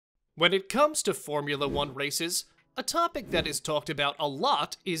When it comes to Formula One races, a topic that is talked about a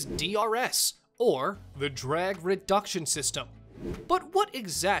lot is DRS, or the drag reduction system. But what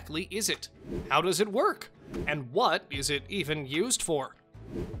exactly is it? How does it work? And what is it even used for?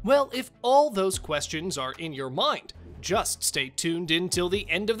 Well, if all those questions are in your mind, just stay tuned until the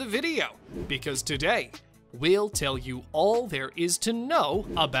end of the video, because today, we'll tell you all there is to know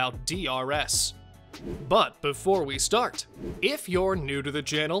about DRS. But before we start, if you're new to the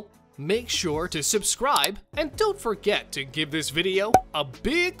channel, make sure to subscribe and don't forget to give this video a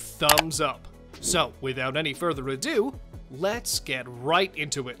big thumbs up. So without any further ado, let's get right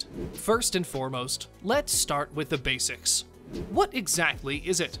into it. First and foremost, let's start with the basics. What exactly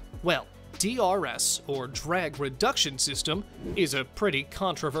is it? Well, DRS, or drag reduction system, is a pretty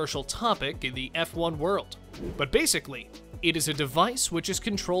controversial topic in the F1 world. But basically, it is a device which is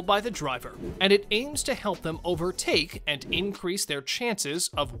controlled by the driver, and it aims to help them overtake and increase their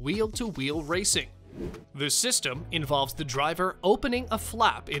chances of wheel-to-wheel racing. The system involves the driver opening a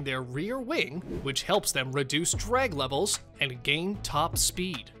flap in their rear wing, which helps them reduce drag levels and gain top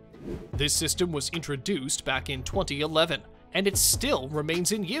speed. This system was introduced back in 2011, and it still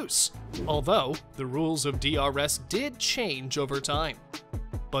remains in use, although the rules of DRS did change over time.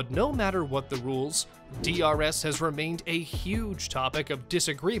 But no matter what the rules, DRS has remained a huge topic of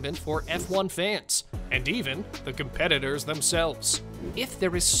disagreement for F1 fans, and even the competitors themselves. If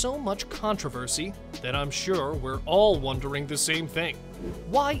there is so much controversy, then I'm sure we're all wondering the same thing.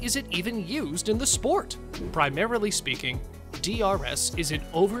 Why is it even used in the sport? Primarily speaking, DRS is an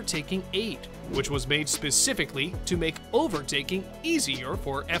overtaking aid, which was made specifically to make overtaking easier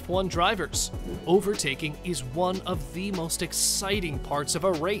for F1 drivers. Overtaking is one of the most exciting parts of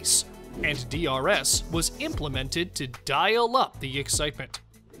a race, and DRS was implemented to dial up the excitement.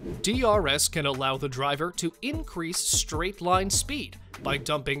 DRS can allow the driver to increase straight line speed by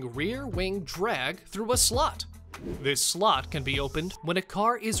dumping rear wing drag through a slot. This slot can be opened when a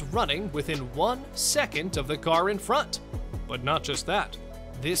car is running within 1 second of the car in front. But not just that.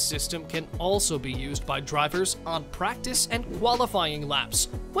 This system can also be used by drivers on practice and qualifying laps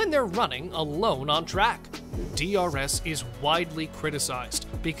when they're running alone on track. DRS is widely criticized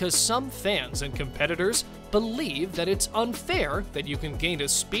because some fans and competitors believe that it's unfair that you can gain a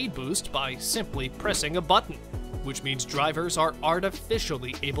speed boost by simply pressing a button, which means drivers are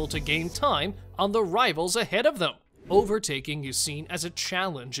artificially able to gain time on the rivals ahead of them. Overtaking is seen as a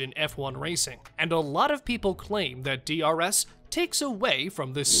challenge in F1 racing, and a lot of people claim that DRS takes away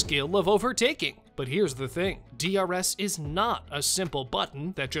from the skill of overtaking. But here's the thing, DRS is not a simple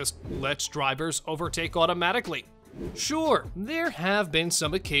button that just lets drivers overtake automatically. Sure, there have been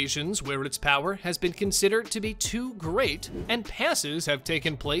some occasions where its power has been considered to be too great and passes have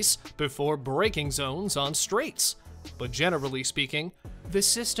taken place before braking zones on straights. But generally speaking, the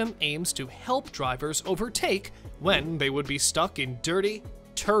system aims to help drivers overtake when they would be stuck in dirty,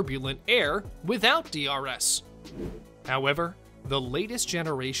 turbulent air without DRS. However, the latest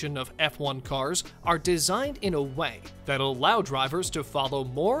generation of F1 cars are designed in a way that allow drivers to follow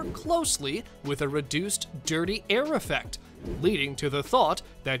more closely with a reduced dirty air effect, leading to the thought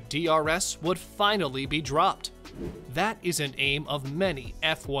that DRS would finally be dropped. That is an aim of many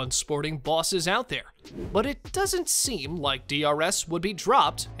F1 sporting bosses out there, but it doesn't seem like DRS would be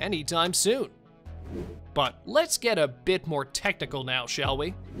dropped anytime soon. But let's get a bit more technical now, shall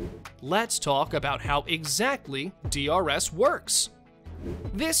we? Let's talk about how exactly DRS works.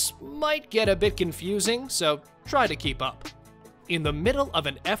 This might get a bit confusing, so try to keep up. In the middle of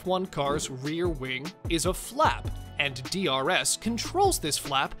an F1 car's rear wing is a flap, and DRS controls this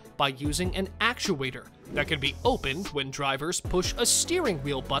flap by using an actuator that can be opened when drivers push a steering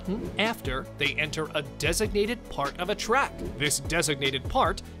wheel button after they enter a designated part of a track. This designated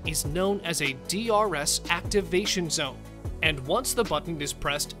part is known as a DRS activation zone, and once the button is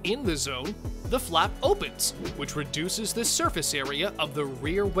pressed in the zone, the flap opens, which reduces the surface area of the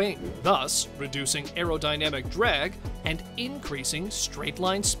rear wing, thus reducing aerodynamic drag and increasing straight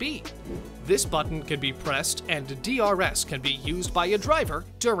line speed. This button can be pressed and DRS can be used by a driver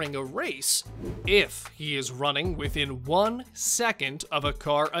during a race if he is running within 1 second of a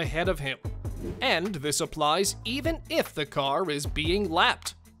car ahead of him. And this applies even if the car is being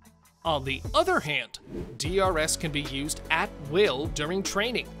lapped. On the other hand, DRS can be used at will during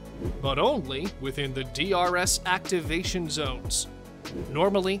training, but only within the DRS activation zones.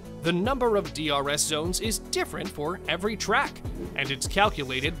 Normally, the number of DRS zones is different for every track, and it's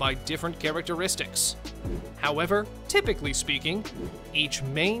calculated by different characteristics. However, typically speaking, each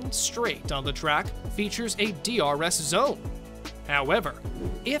main straight on the track features a DRS zone. However,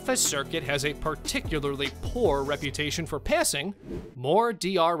 if a circuit has a particularly poor reputation for passing, more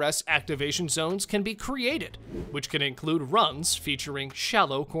DRS activation zones can be created, which can include runs featuring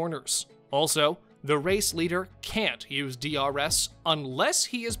shallow corners. Also, the race leader can't use DRS unless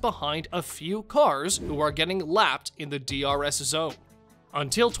he is behind a few cars who are getting lapped in the DRS zone.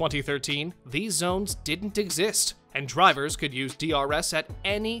 Until 2013, these zones didn't exist, and drivers could use DRS at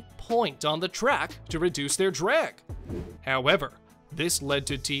any point on the track to reduce their drag. However, this led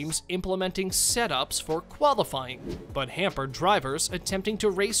to teams implementing setups for qualifying, but hampered drivers attempting to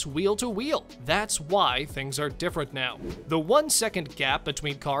race wheel to wheel. That's why things are different now. The 1 second gap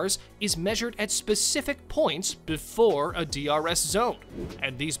between cars is measured at specific points before a DRS zone,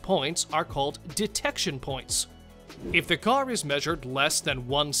 and these points are called detection points. If the car is measured less than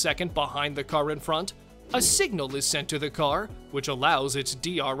 1 second behind the car in front, a signal is sent to the car, which allows its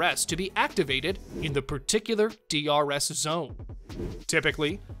DRS to be activated in the particular DRS zone.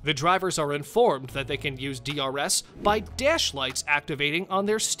 Typically, the drivers are informed that they can use DRS by dash lights activating on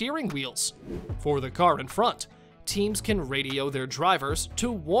their steering wheels. For the car in front, teams can radio their drivers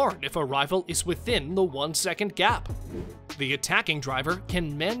to warn if a rival is within the 1 second gap. The attacking driver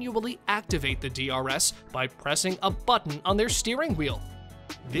can manually activate the DRS by pressing a button on their steering wheel.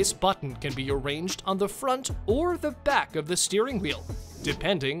 This button can be arranged on the front or the back of the steering wheel,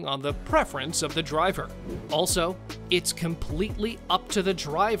 depending on the preference of the driver. Also, it's completely up to the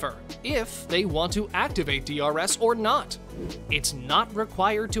driver if they want to activate DRS or not. It's not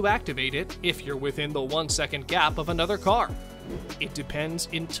required to activate it if you're within the 1 second gap of another car. It depends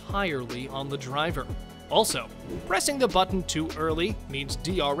entirely on the driver. Also, pressing the button too early means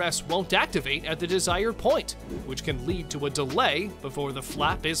DRS won't activate at the desired point, which can lead to a delay before the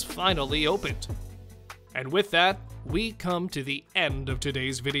flap is finally opened. And with that, we come to the end of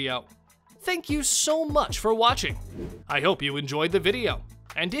today's video. Thank you so much for watching. I hope you enjoyed the video.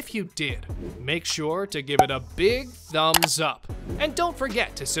 And if you did, make sure to give it a big thumbs up. And don't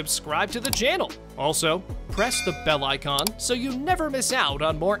forget to subscribe to the channel. Also, press the bell icon so you never miss out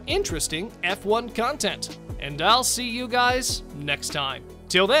on more interesting F1 content. And I'll see you guys next time.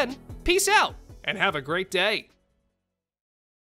 Till then, peace out and have a great day.